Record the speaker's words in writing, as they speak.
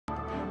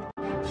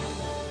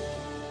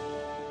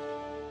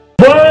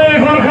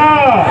गोर्खा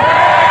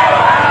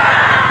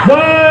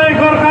जय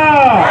गोर्खा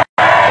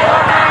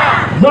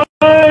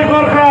जय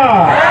गोर्खा।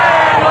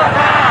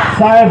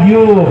 सायद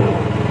यो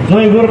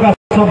जय गोर्खा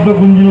शब्द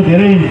गुन्जिनु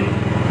धेरै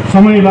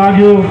समय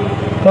लाग्यो,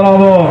 तर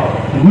अब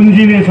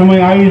गुन्जिने समय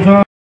आइछ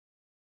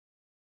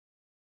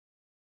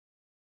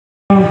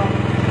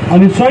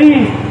अनि सही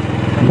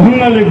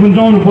ढङ्गले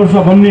गुन्जाउनुपर्छ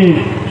भन्ने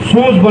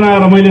सोच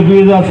बनाएर मैले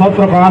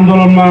 2017 को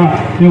आन्दोलनमा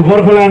यो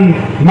गोर्खाल्यान्ड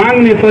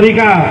माग्ने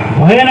तरिका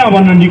भएन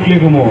भन्न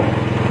निक्लेको म।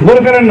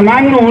 गोर्खाल्यान्ड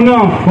माग्नु हुन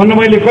भन्न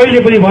मैले कहिले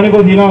पनि भनेको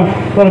थिइनँ,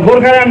 तर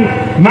गोर्खाल्यान्ड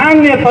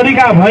माग्ने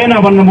तरिका भएन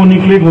भन्न म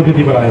निक्लेको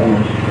त्यति बेला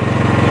हेर्नुहोस्।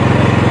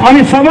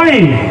 अनि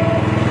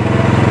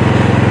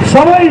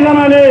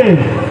सबैजनाले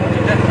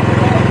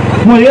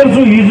म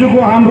हेर्छु हिजोको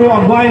हाम्रो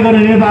अगुवाई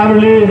गर्ने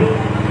नेताहरूले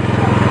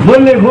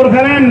जसले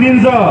गोर्खाल्यान्ड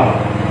दिन्छ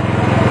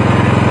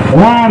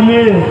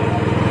उहाँहरूले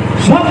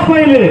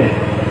सबैले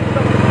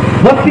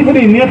जति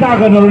पनि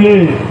नेतागणहरूले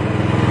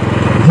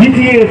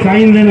जिटिए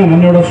चाहिँदैन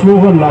भन्ने एउटा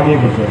स्लोगन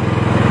लागेको छ।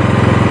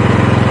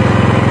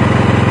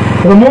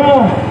 र म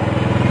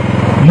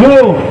यो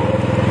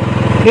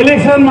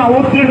इलेक्सनमा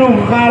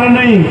उत्रिनुको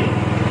कारणै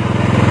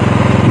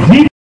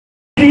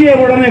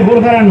जिटिएबाट नै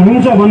गोर्खाल्यान्ड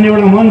हुन्छ भन्ने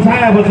एउटा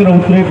मनसाय बसेर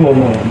उत्रेको हो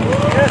म।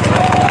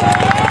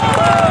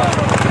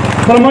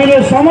 तर मैले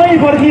समय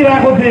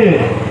पर्खिरहेको थिएँ,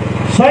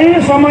 सही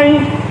समय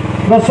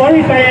र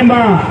सही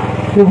टाइममा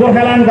त्यो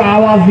गोर्खाल्यान्डको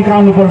आवाज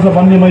निकाल्नुपर्छ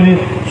भन्ने मैले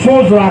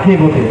सोच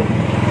राखेको थिएँ।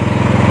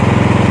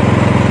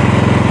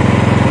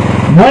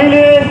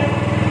 मैले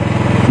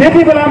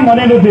त्यति बेला पनि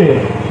भनेको थिएँ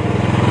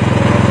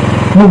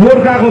म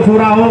गोर्खाको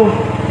छोरा हो,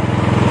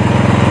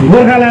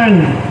 गोर्खाल्यान्ड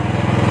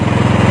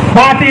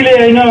पार्टीले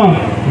होइन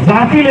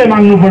जातिले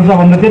माग्नुपर्छ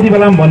भनेर त्यति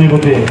बेला पनि भनेको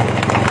थिएँ।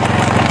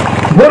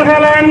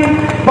 गोर्खाल्यान्ड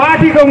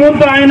पार्टीको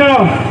मुद्दा होइन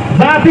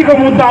जातिको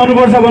मुद्दा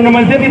आउनुपर्छ भनेर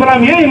मैले त्यति बेला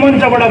पनि यही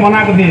मञ्चबाट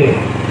बनाएको थिएँ।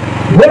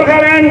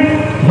 गोर्खाल्यान्ड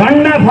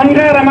झन्डा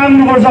फन्काएर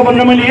माग्नुपर्छ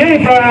भनेर मैले यही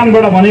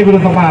प्रोग्रामबाट भनेको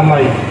थिएँ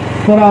तपाईँहरूलाई।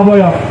 तर अब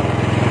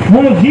म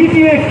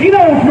जिटिए किन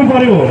उठ्नु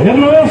पर्यो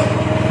हेर्नुहोस्,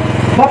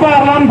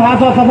 तपाईँहरूलाई पनि थाहा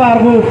छ,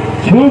 तपाईँहरूको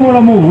छेउबाट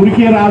म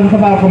हुर्किएर आज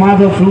तपाईँहरूको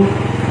माझ छु।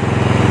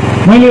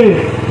 मैले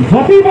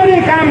जति पनि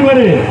काम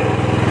गरेँ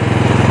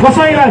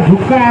कसैलाई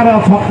झुक्काएर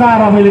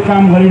छक्काएर मैले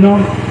काम गरिनँ।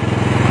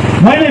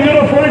 मैले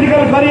मेरो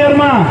पोलिटिकल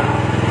करियरमा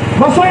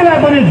कसैलाई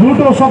पनि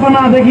झुटो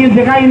सपना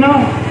देखाइनँ,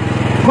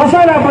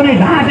 कसैलाई पनि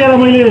ढाँटेर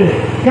मैले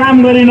काम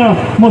गरिनँ।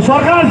 म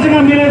सरकारसँग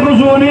मिलेको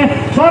छु भने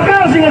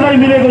सरकारसँग चाहिँ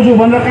मिलेको छु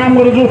भनेर काम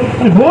गर्छु,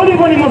 अनि भोलि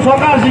पनि म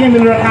सरकारसँग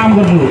मिलेर काम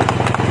गर्छु।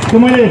 त्यो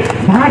मैले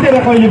ढाँटेर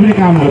कहिले पनि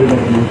काम गरेको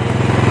छु,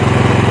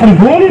 अनि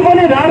भोलि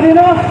पनि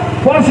ढाँट्दिनँ,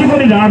 पर्सि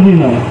पनि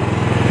ढाँट्दिनँ।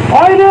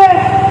 अहिले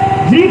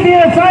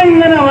जिटिए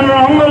चाहिँदैन भनेर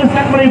अङ्ग्रेज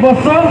पनि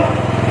बस्छ,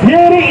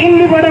 फेरि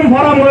इन्डिपेन्डेन्ट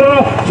फोरम गरेर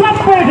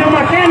सबै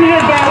ठाउँमा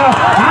क्यान्डिडेट ल्याएर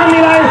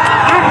हामीलाई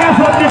आँखा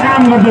सोध्ने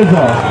काम गर्दैछ।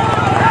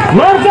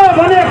 लड्छ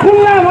भने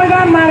खुल्ला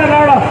मैदानमा आएर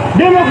एउटा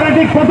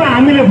डेमोक्रेटिक पता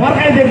हामीले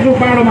फर्काइदिएको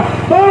पाहाडमा।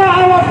 तर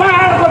अब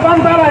पाहाडको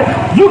जनतालाई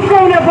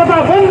झुक्काउने पता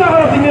बन्द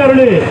गर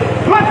तिमीहरूले।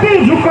 कति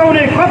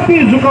झुक्काउने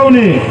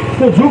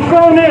त्यो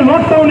झुक्काउने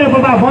लट्टाउने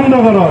पता बन्द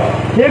गर।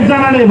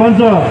 एकजनाले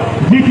भन्छ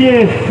जिटिए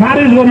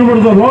खारिज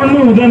गर्नुपर्छ, लड्नु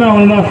हुँदैन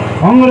भनेर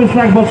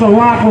अङ्ग्रेजलाई बस्छ,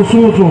 उहाँको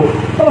सोच हो।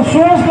 तर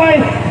सोचलाई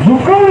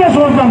झुक्काउने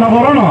सोच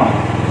नगर न।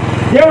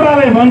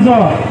 एउटाले भन्छ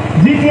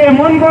जिटिए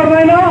मन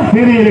पर्दैन,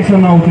 फेरि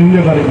इलेक्सनमा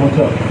उत्रिँदै गरेको हुन्छ।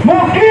 म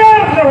क्लियर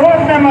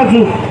रोडम्यापमा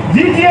छु,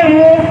 जिटिए म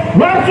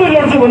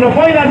लड्छु भनेर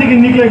पहिलादेखि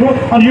निक्लेको,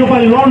 अनि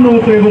योपालि लड्नु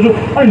उत्रेको छु।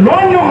 अनि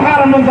लड्नुको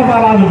कारण पनि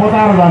तपाईँलाई आज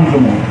बताएर जान्छु।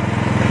 म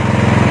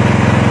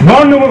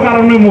लड्नुको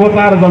कारण नै म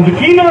बताएर जान्छु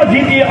किन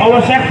जिटिए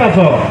आवश्यकता छ,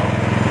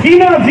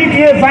 किन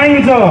जिटिए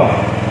चाहिन्छ,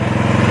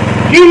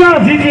 किन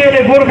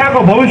जिटिएले गोर्खाको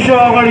भविष्य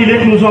अगाडि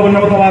लेख्नु छ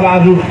भनेर तपाईँलाई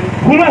आज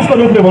खुलस्त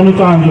रूपले भन्न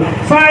चाहन्छु।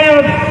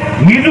 सायद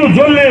हिजो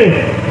जसले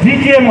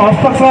जिटिएमा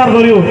हस्ताक्षर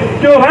गर्यो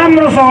त्यो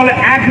राम्रोसँगले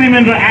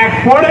एग्रिमेन्ट र एक्ट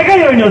पढेकै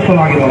होइन जस्तो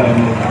लाग्यो मलाई।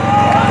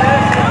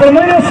 तर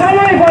मैले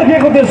समय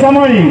पर्खेको थिएँ,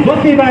 समय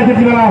जति पाएँ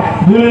त्यति बेला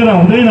बोलेर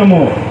हुँदैन म,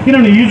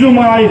 किनभने हिजो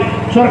मलाई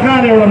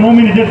सरकारले एउटा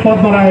नोमिनेटेड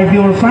पदमा राखेको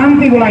थियो, एउटा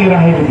शान्तिको लागि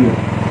राखेको थियो।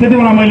 त्यति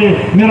बेला मैले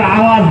मेरो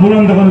आवाज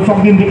बुलन्द गर्न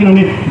सक्दिनँ,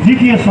 किनभने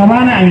जिटिए सभा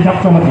नै हामी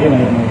सक्षम थिएन।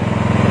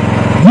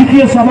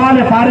 जिटिए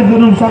सभाले पारित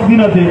गर्नु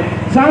सक्दिनथे,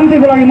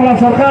 शान्तिको लागि मलाई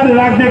सरकारले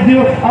राखिदिएको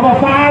थियो। अब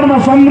पाहाडमा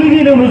समृद्धि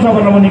ल्याउनु छ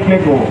भनेर म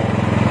निक्लेको हो।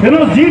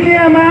 हेर्नुहोस्,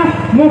 जिटिएमा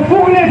म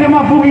पुग्ने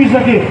ठाउँमा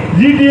पुगिसकेँ,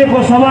 जिटिएको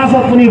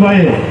सभासद पनि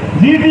भए,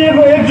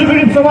 जिटिएको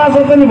एक्जिक्युटिभ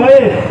सभासद पनि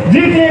भए,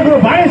 जिटिएको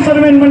भाइस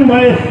चेयरम्यान पनि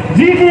भए,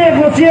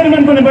 जिटिएको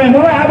चेयरम्यान पनि भए।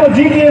 मलाई अब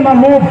जिटिएमा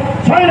लोभ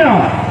छैन।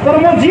 तर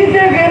म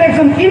जिटिएको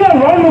इलेक्सन किन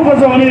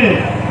लड्नुपर्छ भने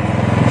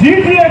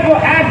जिटिएको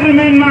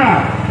एग्रिमेन्टमा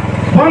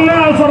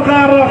बंगाल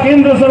सरकार र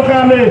केन्द्र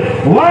सरकारले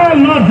while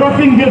not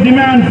dropping their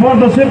demand for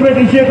the separate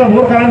state of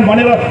Gorkhaland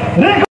भनेर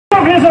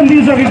रेकग्नेसन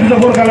दिइसकेको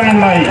छ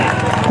गोर्खाल्यान्डलाई।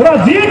 र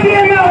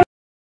जिटिएमा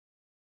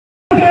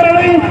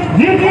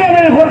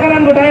जिटिएले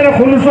गोर्खाल्यान्डको दायरा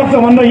खोल्न सक्छ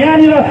भनेर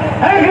यहाँनिर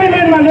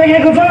एग्रिमेन्टमा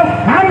लेखेको छ।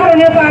 हाम्रो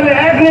नेताहरूले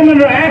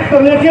एग्रिमेन्ट र एक्ट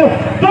लेख्यो,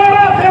 तर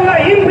त्यसलाई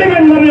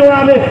इम्प्लिमेन्ट गर्ने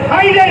उहाँले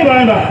आइडिया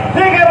भएन।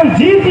 त्यही कारण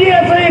जिटिए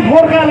चाहिँ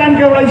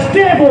गोर्खाल्यान्डको एउटा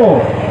स्टेप हो।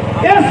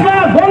 यसमा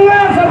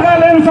बंगाल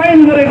सरकारले साइन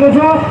गरेको छ,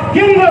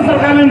 केन्द्र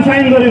सरकारले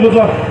साइन गरेको छ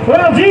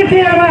र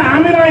जिटिएमा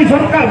हामीलाई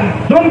सरकार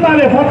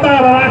जनताले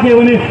फत्ताएर राख्यो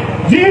भने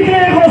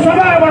जिटिएको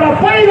सभाबाट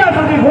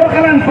पहिलाचोटि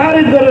गोर्खाल्यान्ड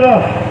पारित गरेर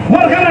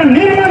गोर्खाल्यान्ड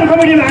निर्माण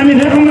कमिटीमा हामी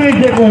रेकमेन्ड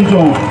दिएको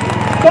हुन्छौँ।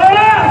 तर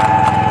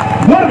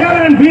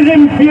गोर्खाल्यान्ड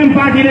पिएम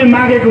पार्टीले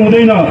मागेको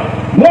हुँदैन,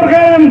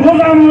 गोर्खाल्यान्ड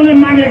गोजामुले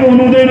मागेको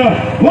हुँदैन,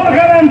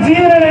 गोर्खाल्यान्ड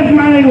जिएलएले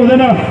मागेको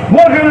हुँदैन,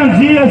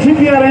 गोर्खाल्यान्ड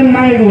सिपिआरएम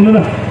मागेको हुँदैन,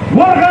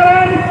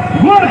 गोर्खाल्यान्ड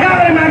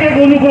गोर्खाले मागेको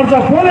हुनुपर्छ।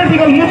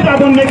 पोलिटिकल मुद्दा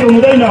बन्नेको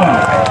हुँदैन।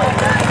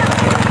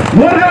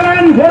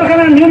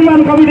 गोर्खाल्यान्ड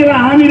निर्माण कमिटीलाई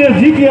हामीले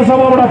जिटिए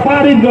सभाबाट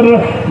पारित गरेर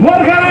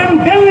गोर्खाल्यान्ड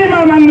दिल्लीमा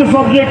माग्ने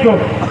सब्जेक्ट हो।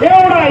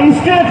 एउटा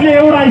स्टेटले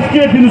एउटा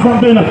स्टेट दिनु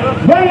सक्दैन।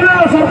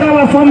 बङ्गाल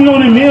सरकारलाई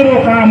सम्झाउने मेरो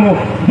काम हो,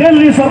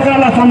 दिल्ली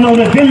सरकारलाई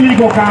सम्झाउने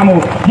दिल्लीको काम हो,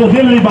 जो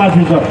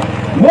दिल्लीवासी छ।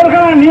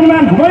 गोर्खाल्यान्ड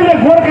निर्माण मैले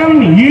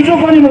गोर्खाल्यान्ड हिजो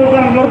पनि म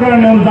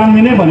गोर्खाल्यान्ड ल्याउनु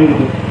जान्दिनँ भनेको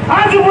छु,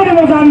 आज पनि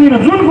म जान्दिनँ।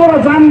 जुन कुरा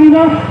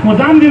जान्दिनँ म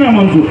जान्दिनँ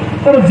भन्छु।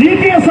 तर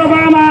जिटिए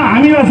सभामा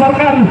हामीलाई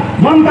सरकार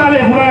जनताले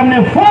पुर्याउने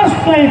फर्स्ट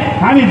चाहिँ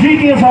हामी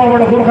जिटिए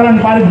सभाबाट गोर्खाल्यान्ड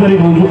पारित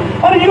गरेको हुन्छौँ।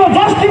 अनि यो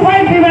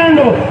जस्टिफाइड डिमान्ड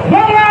हो।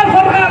 बङ्गाल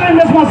सरकारले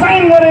यसमा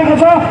साइन गरेको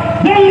छ,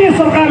 दिल्ली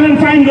सरकारले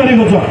साइन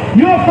गरेको छ।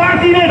 यो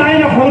पार्टीले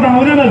डाइलग खोल्दा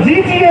हुँदैन,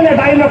 जिटिएले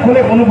डाइलग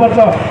खोलेको हुनुपर्छ।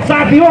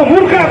 साथी हो,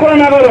 मूर्खा कुरा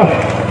नगर।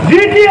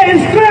 जिटिए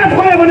स्क्रैप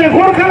भयो भने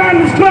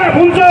गोर्खाल्यान्ड स्क्रैप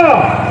हुन्छ।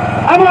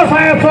 अब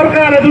सायद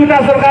सरकारले दुईटा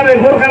सरकारले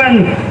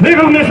गोर्खाल्यान्ड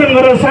रिकग्नेसन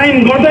गरेर साइन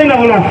गर्दैन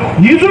होला।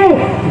 हिजो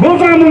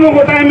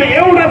गोचामुको टाइममा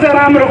एउटा चाहिँ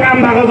राम्रो काम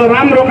भएको छ,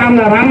 राम्रो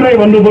कामलाई राम्रै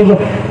भन्नुपर्छ।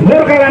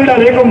 गोर्खाल्यान्डलाई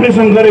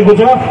रिकग्नेसन गरेको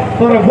छ,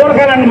 तर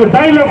गोर्खाल्यान्डको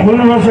डाइलग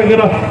खोल्न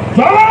नसकेर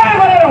झगडा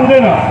गरेर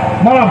हुँदैन।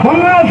 मलाई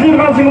बङ्गाल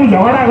सरकारसँग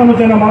झगडा गर्नु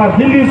छैन, मलाई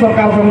दिल्ली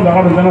सरकारसँग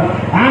झगडा हुँदैन।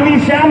 हामी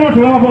सानो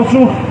ठाउँमा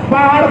बस्छौँ,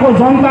 पहाडको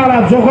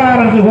जनतालाई जोगाएर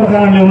चाहिँ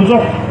गोर्खाल्यान्ड ल्याउनु छ।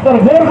 तर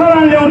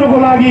गोर्खाल्यान्ड ल्याउनुको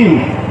लागि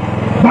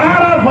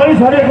भारत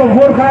भइसकेको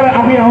गोर्खाले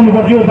आफै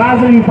आउनुपर्छ। यो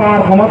दार्जिलिङ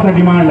पहाडको मात्र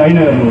डिमान्ड होइन।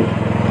 हेर्नुहोस्,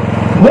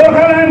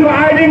 गोर्खाल्यान्डको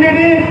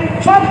आइडेन्टिटी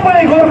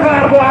सबै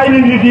गोर्खाहरूको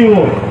आइडेन्टिटी हो।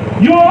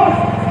 यो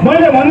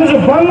मैले भन्दैछु,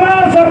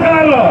 बङ्गाल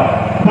सरकार र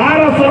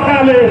भारत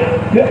सरकारले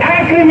यो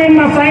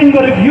एग्रिमेन्टमा साइन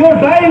गरेको यो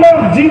डाइलग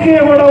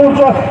जिटिएबाट उठ्छ।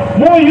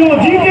 म यो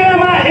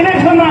जिटिएमा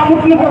इलेक्सनमा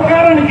उठ्नुको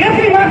कारण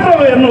यति मात्र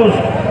हो। हेर्नुहोस्,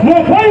 म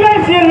पहिल्यै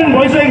चेयरम्यान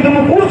भइसकेको म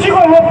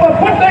कुर्सीको लोभ त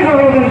पट्टै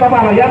गराउँदैन,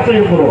 तपाईँलाई याद छ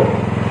यो कुरो।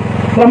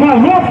 र मलाई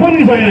लोभ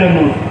पनि छैन।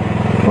 हेर्नुहोस्,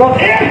 र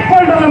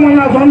एकपल्टलाई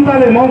मलाई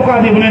जनताले मौका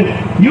दियो भने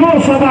यो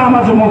सभामा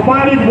चाहिँ म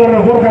पारित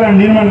गरेर गोर्खाल्यान्ड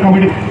निर्माण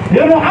कमिटी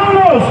हेर्नु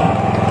आउनुहोस्।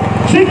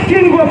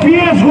 सिक्किमको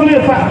पिएसओले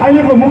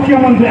अहिलेको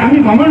मुख्यमन्त्री हामी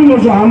घमण्ड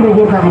गर्छौँ हाम्रो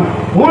गोर्खामा,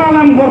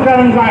 उहाँलाई पनि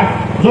गोर्खाल्यान्डका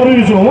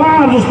जरुरी छ।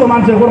 उहाँ जस्तो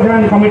मान्छे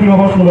गोर्खाल्यान्ड कमिटीमा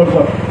बस्नुपर्छ।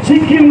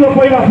 सिक्किमको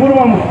पहिला पूर्व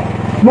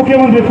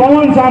मुख्यमन्त्री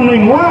पवन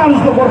चामलिङ उहाँ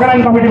जस्तो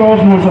गोर्खाल्यान्ड कमिटीमा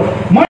बस्नुपर्छ।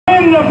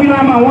 महेन्द्र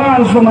पिलामा उहाँ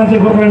जस्तो मान्छे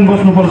गोर्खाल्यान्ड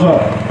बस्नुपर्छ।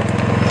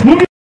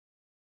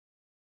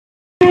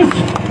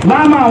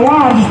 लामा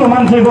उहाँहरू जस्तो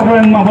मान्छे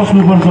गोर्खाल्यान्डमा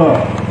बस्नुपर्छ।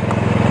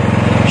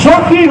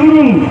 शक्ति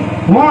गुरुङ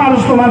उहाँहरू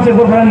जस्तो मान्छे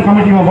गोर्खाल्यान्ड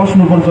कमिटीमा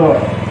बस्नुपर्छ।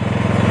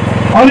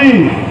 अनि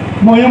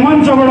म यो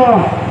मञ्चबाट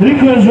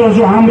रिक्वेस्ट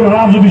गर्छु हाम्रो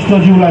राजु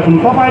विष्टज्यूलाई पनि,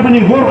 तपाईँ पनि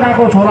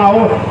गोर्खाको छोरा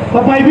हो,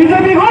 तपाईँ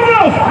बिजेपी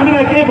गर्नुहोस्,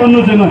 हामीलाई केही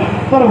भन्नु छैन।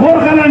 तर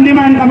गोर्खाल्यान्ड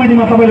डिमान्ड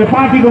कमिटीमा तपाईँले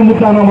पार्टीको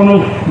मुद्दा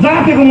नबनाउनुहोस्,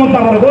 जातिको मुद्दा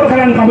गरेर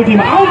गोर्खाल्यान्ड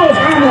कमिटीमा आउनुहोस्,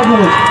 काम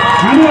गर्नुहोस्।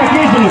 हामीलाई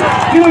केही छैन,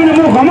 किनभने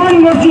म घमण्ड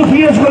गर्छु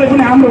पिएसओले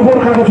पनि हाम्रो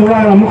गोर्खाको छोरा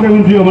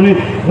मुख्यमन्त्री हो भने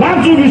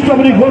राजु विष्ट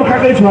पनि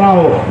गोर्खाकै छोरा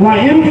हो, उहाँ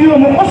एमपी हो।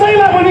 म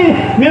कसैलाई पनि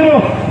मेरो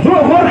जो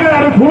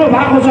गोर्खाहरू ठुलो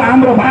भएको छ,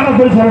 हाम्रो भारत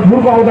देशहरू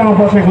ठुलो अवधानमा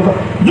बसेको छ,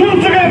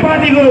 जुनसुकै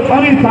पार्टीको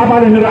अनित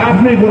थापाले मेरो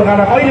आफ्नै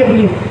गोर्खालाई कहिले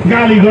पनि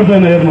गाली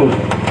गर्दैन। हेर्नुहोस्,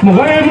 म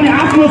गए पनि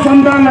आफ्नो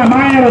सन्तानलाई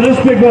माया र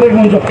रेस्पेक्ट गरेको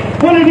हुन्छ।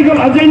 पोलिटिकल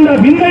एजेन्डा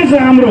भिन्दै छ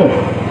हाम्रो,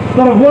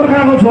 तर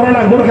गोर्खाको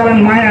छोरालाई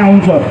गोर्खाल्यान्ड माया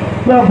हुन्छ।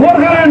 र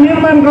गोर्खाल्यान्ड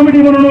निर्माण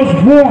कमिटी बनाउनुहोस्,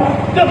 म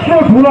त्यत्रो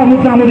ठुलो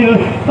मुद्दा मुद्दा।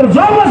 तर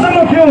जबसम्म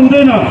त्यो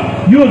हुँदैन,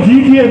 यो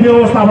जिटिए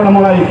व्यवस्थाबाट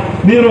मलाई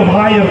मेरो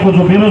भाइहरूको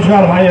जो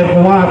बेरोजगार भाइहरूको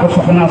उहाँको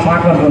सपना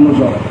साकार गर्नु छ।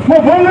 म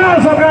बङ्गाल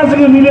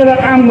सरकारसँग मिलेर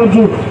काम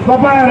गर्छु।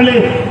 तपाईँहरूले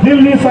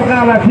दिल्ली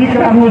सरकारलाई ठिक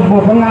राख्नुहोस्, म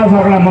बङ्गाल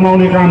सरकारलाई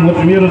मनाउने काम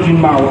गर्छु, मेरो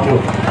जिम्मा हो त्यो।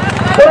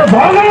 तर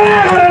झगडा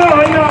गरेर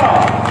होइन,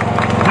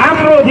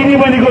 हाम्रो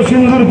दिदीबहिनीको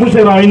सिन्दुर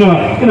पुसेर होइन।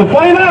 किन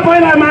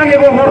पहिला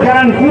मागेको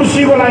गोर्खाल्यान्ड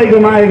कुर्सीको लागि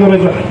मागेको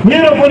रहेछ।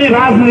 मेरो पनि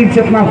राजनीतिक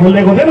क्षेत्रमा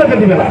खोलेको थिएन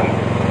त्यति बेला।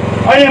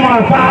 अहिले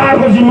मलाई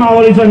पहाडको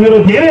जिम्मावारी छ, मेरो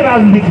धेरै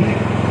राजनीतिक।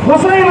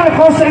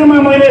 कसैमा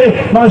मैले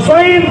न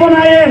शहीद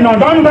बनाएँ न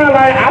डन्डा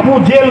लाएँ, आफू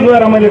जेल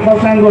गएर मैले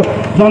खरसाङको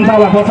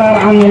जनतालाई बचाएर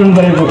आन्दोलन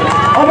गरेको।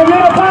 अब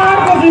मेरो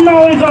पहाडको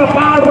जिम्मावारी छ,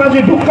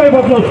 पहाडबाजी ढुक्कै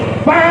बस्नुहोस्।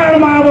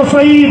 पहाडमा अब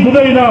शहीद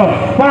हुँदैन,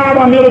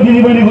 पहाडमा मेरो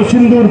दिदीबहिनीको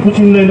सिन्दुर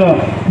पुछिँदैन।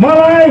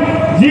 मलाई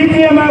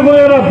जिटिएमा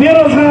गएर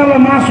बेरोजगारलाई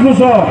मास्नु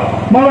छ,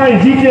 मलाई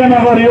जिटिएमा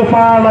गएर यो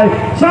पहाडलाई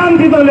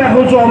शान्ति त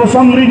ल्याएको छु, अब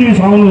समृद्धि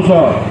छाउनु छ।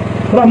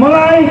 र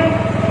मलाई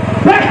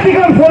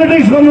प्र्याक्टिकल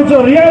पोलिटिक्स गर्नु छ,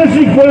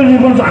 रियलिस्टिक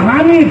पोलिटिक्स गर्नु छ।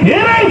 हामी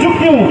धेरै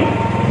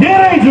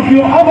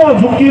झुक्यौँ, अब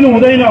झुक्किनु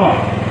हुँदैन।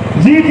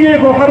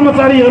 जिटिएको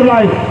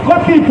कर्मचारीहरूलाई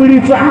कति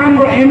पीडित छ,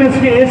 हाम्रो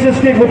एमएसके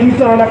एसएसकेको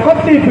टिचरहरूलाई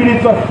कति पीडित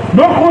छ,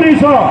 नोकरी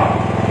छ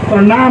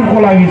तर नामको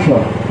लागि छ,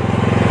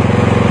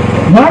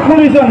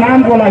 नोकरी छ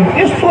नामको लागि।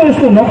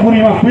 यस्तो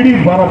नोकरीमा पीडित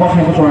भएर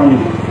बसेको छौँ हामी।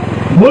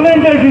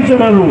 भोलिन्टियर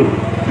टिचरहरू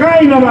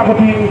कहीँ नभएको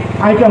ती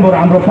आइटमहरू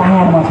हाम्रो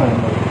पहाडमा छैन।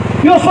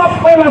 यो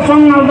सबैलाई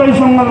सँगाल्दै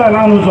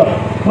लानु छ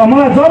र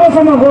मलाई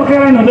जबसम्म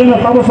गोर्खाल्यान्ड हुँदैन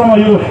तबसम्म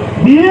यो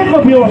दिएको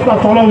व्यवस्था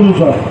चलाउनु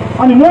छ।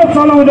 अनि म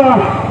चलाउँदा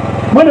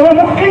मैले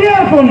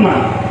क्लियर टोनमा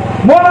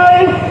मलाई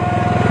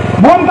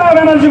ममता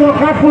ब्यानर्जीको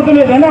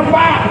काठपुतली होइन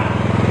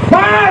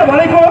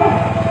पाहाडभरिको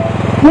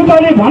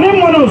पुतली भने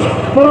मनोस्,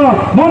 तर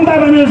ममता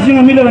ब्यानर्जीसँग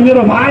मिलेर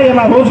मेरो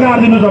भाइहरूलाई रोजगार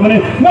दिनु छ भने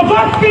म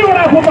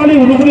जतिवटा पुतली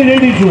हुनु पनि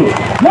रेडी छु।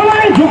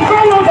 मलाई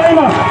झुक्काउनु छैन,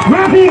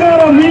 माथि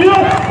गएर मिल्यो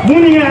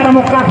दुनियाँ आएर म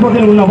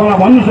काठपुतली हुन होला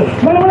भन्नु छ।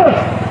 मैले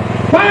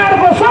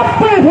पाहाडको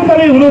सबै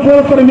पुतली हुनु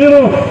पर्यो, तर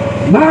मेरो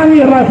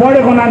नानीहरूलाई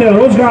पढेको नानीहरूलाई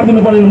रोजगार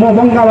दिनु पर्यो। म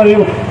बङ्गाली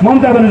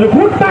ममता ब्यानर्जी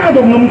खुट्टा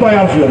ढोक्नु पनि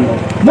तयार छु।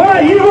 मलाई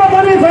इगो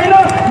पनि छैन,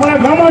 मलाई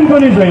घमण्ड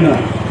पनि छैन।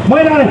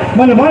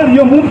 मैले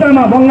यो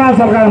मुद्दामा बङ्गाल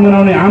सरकार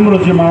मिलाउने हाम्रो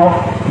जिम्मा हो,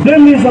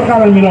 दिल्ली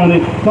सरकारलाई मिलाउने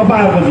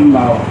तपाईँहरूको जिम्मा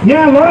हो।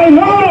 यहाँ लडाइँ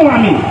नगरौँ,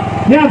 हामी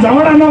यहाँ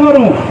झगडा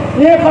नगरौँ,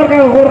 एक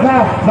अर्काको गोर्खा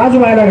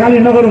दाजुभाइलाई गाली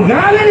नगरौँ।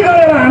 गाली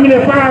गरेर हामीले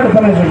पाहाड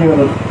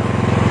बनाइसक्यो।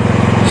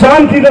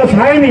 शान्ति त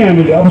छैन नि,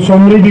 हामीले अब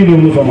समृद्धि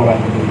ल्याउनु छ। मलाई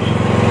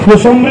यो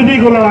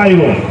समृद्धिको लडाइँ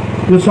हो,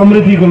 यो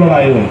समृद्धिको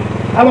लडाइँ हो।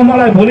 अब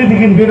मलाई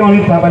भोलिदेखि फेरि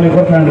अनित थापाले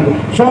गोर्खाल्यान्डको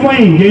समय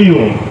यही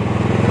हो।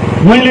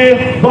 मैले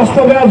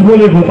दस्तावेज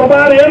बोलेको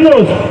तपाईँहरू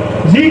हेर्नुहोस्,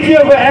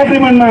 जिटिएको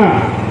एग्रिमेन्टमा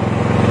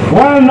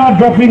why not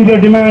dropping the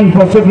demand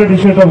for separate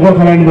state of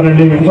Gorkhaland भनेर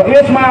लेखेको छ।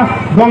 यसमा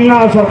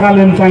बङ्गाल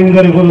सरकारले पनि साइन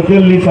गरेको र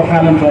दिल्ली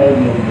सरकारले पनि साइन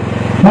गरेको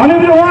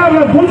भनेपछि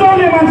उहाँहरूलाई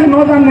बुझाउने मान्छे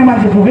नजान्ने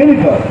मान्छे पुगे नि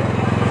त।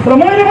 र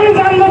मैले पनि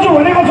जान्दछु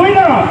भनेको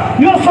छुइनँ,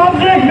 यो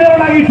सब्जेक्ट मेरो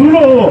लागि ठुलो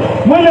हो,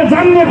 मैले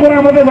जान्ने कुरा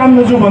मात्रै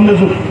जान्दछु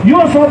भन्दैछु। यो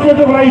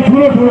सब्जेक्टको लागि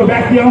ठुलो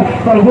व्यक्ति हौ,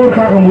 तर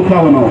गोर्खाको मुद्दा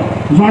बनाऊ।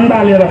 झन्डा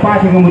लिएर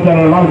पार्टीको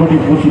मुद्दालाई लालकोटी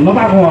खोज्छु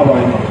नपाएकोमा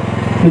भएन।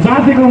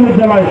 जातिको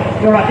मुद्दालाई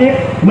एउटा एक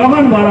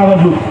लगन भएर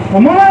गर्छु।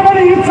 मलाई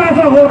पनि इच्छा छ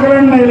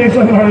गोर्खाल्यान्डमा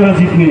इलेक्सन लडेर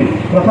जित्ने,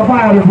 र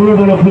तपाईँहरू ठुलो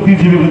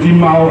बुद्धिजीवीको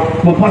जिम्मा हो।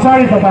 म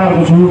पछाडि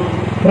तपाईँहरूको छु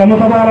र म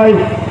तपाईँलाई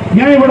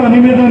यहीँबाट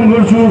निवेदन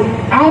गर्छु,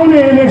 आउने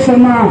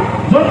इलेक्सनमा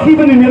जति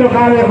पनि मेरो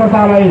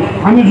कार्यकर्तालाई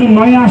हामी जुन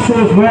नयाँ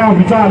सोच नयाँ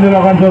विचार लिएर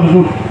अगाडि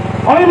बढ्छौँ,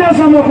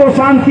 अहिलेसम्मको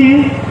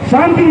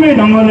शान्तिमय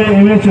ढङ्गले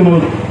इलेक्सन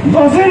होस्।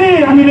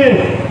 जसरी हामीले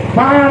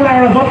पाहाडलाई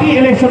एउटा जति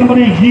इलेक्सन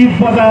पनि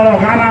गीत बजाएर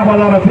गाना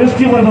बजाएर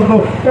फेस्टिभल जस्तो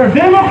एउटा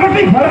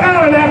डेमोक्रेटिक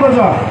फर्काएर ल्याएको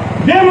छ।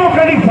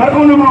 डेमोक्रेटिक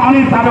फर्काउनुमा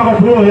अनित थापाको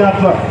ठुलो याद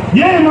छ।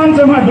 यही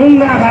मञ्चमा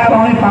ढुङ्गा खाएर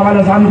अनित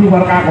थापाले शान्ति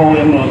फर्काएको हो।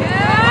 हेर्नुहोस्,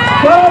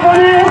 तर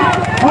पनि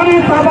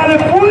अनित थापाले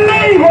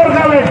कुनै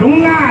गोर्खालाई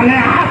ढुङ्गा हान्ने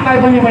हातलाई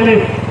पनि मैले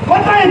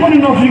कतै पनि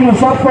नछुइकन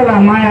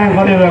सबैलाई माया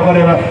गरेर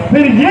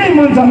फेरि यही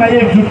मञ्चमा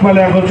एकजुटमा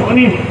ल्याएको छु।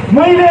 अनि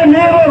मैले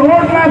मेरो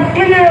रोडमा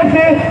क्लियर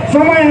थिएँ,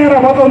 समय आएर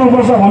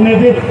बताउनुपर्छ भन्ने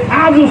थिएँ।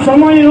 आज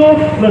समय हो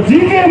र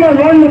जिटिएमा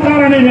लड्नु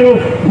कारणले मेरो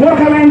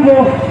गोर्खाल्यान्डको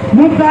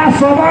मुद्दा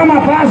सभामा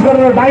पास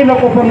गरेर डाइलग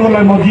ओपन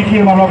गर्नलाई म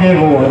जिटिएमा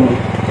लगेको हो। र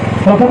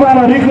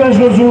तपाईँहरूलाई रिक्वेस्ट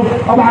गर्छु,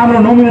 अब हाम्रो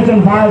नोमिनेसन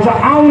फाइल छ।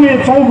 आउने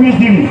 24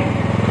 दिन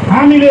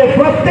हामीले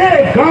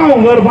प्रत्येक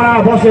गाउँघरमा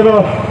बसेर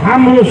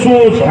हाम्रो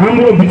सोच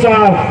हाम्रो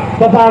विचार,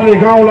 तपाईँहरूले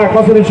गाउँलाई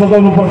कसरी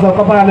सजाउनुपर्छ,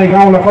 तपाईँहरूले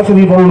गाउँलाई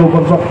कसरी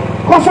बनाउनुपर्छ,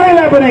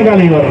 कसैलाई पनि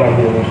गाली गरेर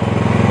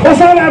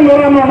कसैलाई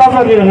नराम्रो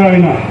नजरले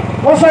होइन,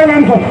 कसैलाई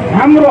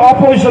हाम्रो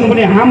अपोजिसन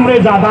पनि हाम्रै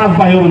जात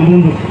भाइ हो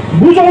भने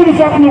बुझाउनु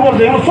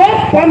सक्नुपर्छ।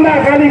 सबभन्दा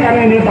गाली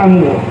खाने नेता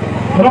हो,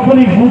 र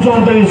पनि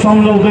बुझाउँदै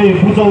सम्झाउँदै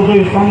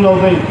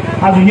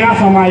आज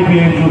यहाँसम्म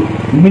आइपुगेको छु।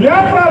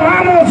 यात्रा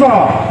लामो छ,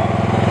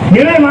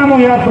 धेरै लामो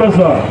यात्रा छ।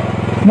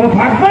 म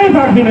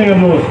थाक्दिनँ।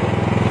 हेर्नुहोस्,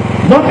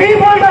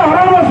 जतिपल्ट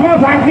हराउनुहोस् म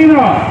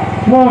थाक्दिनँ।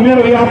 म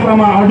मेरो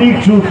यात्रामा अडिग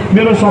छु,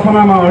 मेरो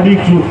सपनामा अडिग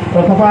छु, र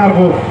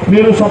तपाईँहरूको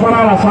मेरो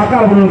सपनालाई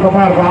साकार बनाउनु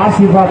तपाईँहरूको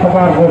आशीर्वाद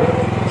तपाईँहरूको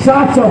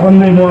साथ छ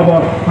भन्दै म अब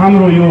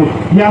हाम्रो यो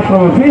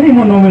यात्रामा फेरि म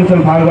नोमिनेसन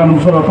फाइल गर्नु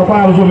छ। र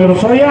तपाईँहरू जो मेरो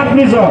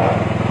सहयात्री छ,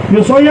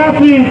 यो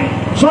सहयात्री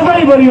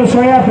सधैँभरि यो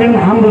सहयात्री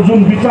हाम्रो जुन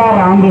विचार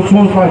हाम्रो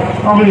सोचलाई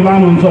अगाडि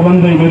लानुहुन्छ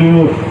भन्दै मेरो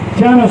यो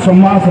सानो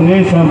सम्भाषण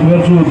यही समाप्त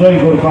गर्छु। जय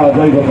गोर्खा,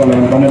 जय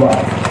गोर्खाल्यान्ड। धन्यवाद।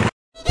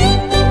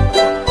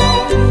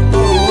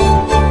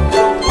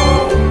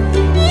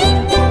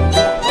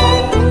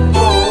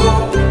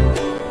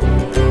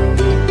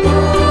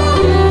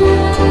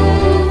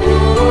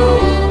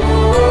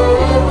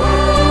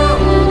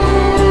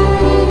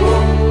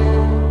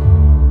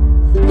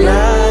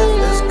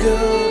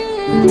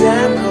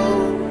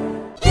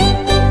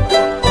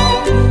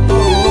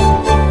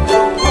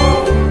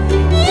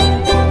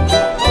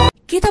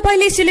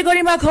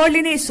 सिलगढीमा घर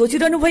लिने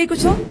सोचिरहनु भएको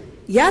छ?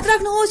 याद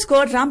राख्नुहोस्,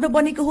 घर राम्रो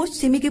बनेको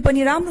होस्, छिमेकी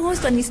पनि राम्रो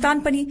होस् अनि स्थान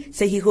पनि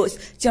सही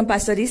होस्।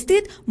 चम्पासरी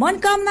स्थित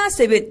मनकामना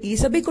 7 यी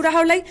सबै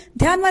कुराहरूलाई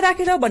ध्यानमा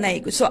राखेर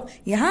बनाइएको छ।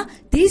 यहाँ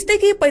 30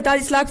 देखि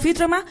 45 लाख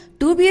भित्रमा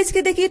 2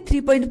 BHK देखि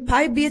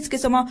 3.5 BHK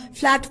सम्म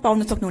फ्ल्याट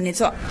पाउन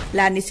सक्नुहुनेछ।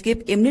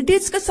 ल्यान्डस्केप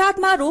इम्युनिटिजका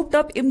साथमा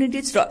रोपटप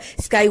इम्युनिटिज र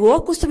स्काई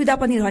वकको सुविधा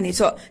पनि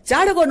रहनेछ।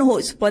 चाँडो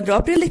गर्नुहोस्, 15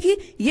 अप्रिलदेखि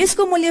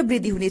यसको मूल्य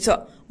वृद्धि हुनेछ।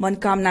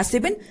 मनकामना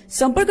 7,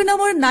 सम्पर्क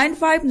नम्बर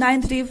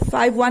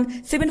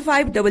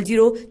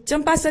 9593517500,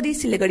 चंपासरी,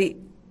 सिलीगुड़ी।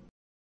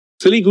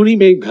 सिलीगुड़ी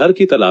में घर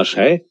की तलाश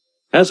है?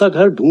 ऐसा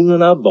घर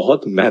ढूंढना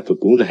बहुत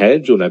महत्वपूर्ण है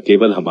जो न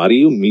केवल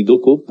हमारी उम्मीदों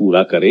को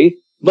पूरा करे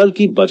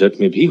बल्कि बजट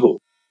में भी हो।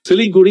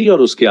 सिलीगुड़ी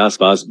और उसके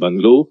आसपास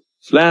बंगलो,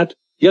 फ्लैट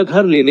या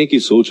घर लेने की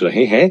सोच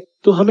रहे हैं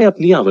तो हमें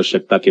अपनी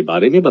आवश्यकता के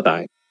बारे में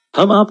बताएं।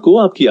 हम आपको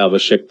आपकी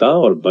आवश्यकता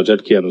और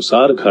बजट के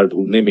अनुसार घर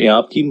ढूंढने में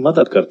आपकी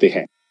मदद करते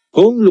हैं।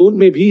 होम लोन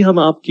में भी हम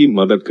आपकी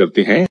मदद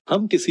करते हैं।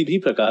 हम किसी भी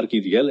प्रकार की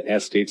रियल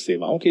एस्टेट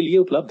सेवाओं के लिए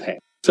उपलब्ध हैं।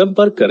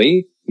 संपर्क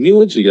करें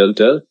new age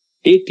realtor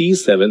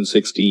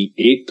 8760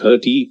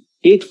 830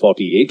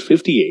 848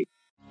 58।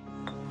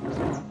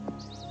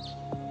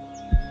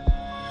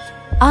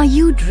 Are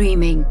you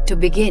dreaming to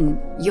begin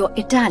your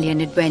Italian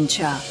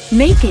adventure?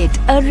 Make it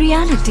a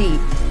reality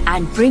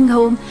and bring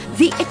home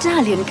the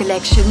Italian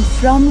collection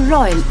from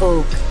Royal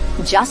Oak.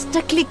 Just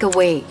a click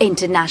away.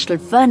 International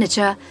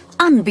furniture,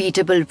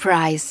 unbeatable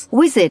price.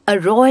 Visit a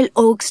Royal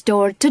Oak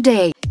store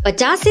today.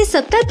 50 से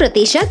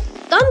 70%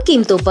 कम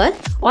कीमतों पर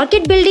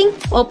orchid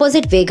building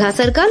opposite वेघा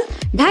circle,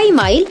 2.5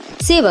 mile,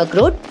 सेवक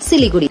road,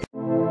 Siliguri.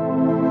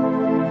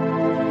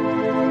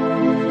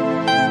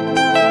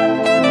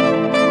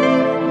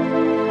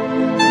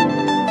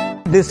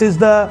 This is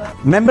the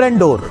membrane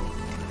door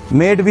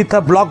made with a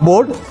block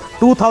board,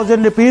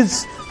 2000 rupees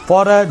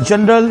for a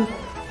general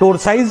door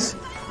size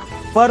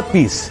per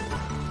piece.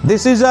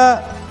 This is a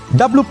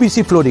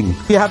WPC flooring.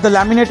 We have the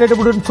laminated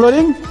wooden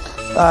flooring,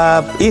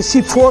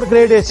 AC4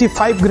 grade,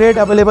 AC5 grade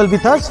available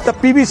with us. The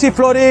PVC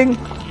flooring,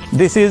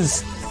 this is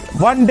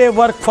one day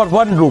work for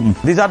one room.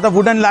 These are the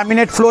wooden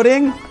laminate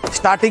flooring.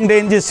 Starting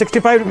range is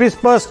 65 rupees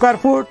per square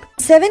foot.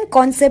 7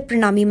 Concept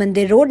Pranami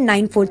Mandir Road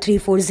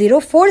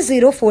 94340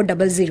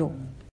 40400.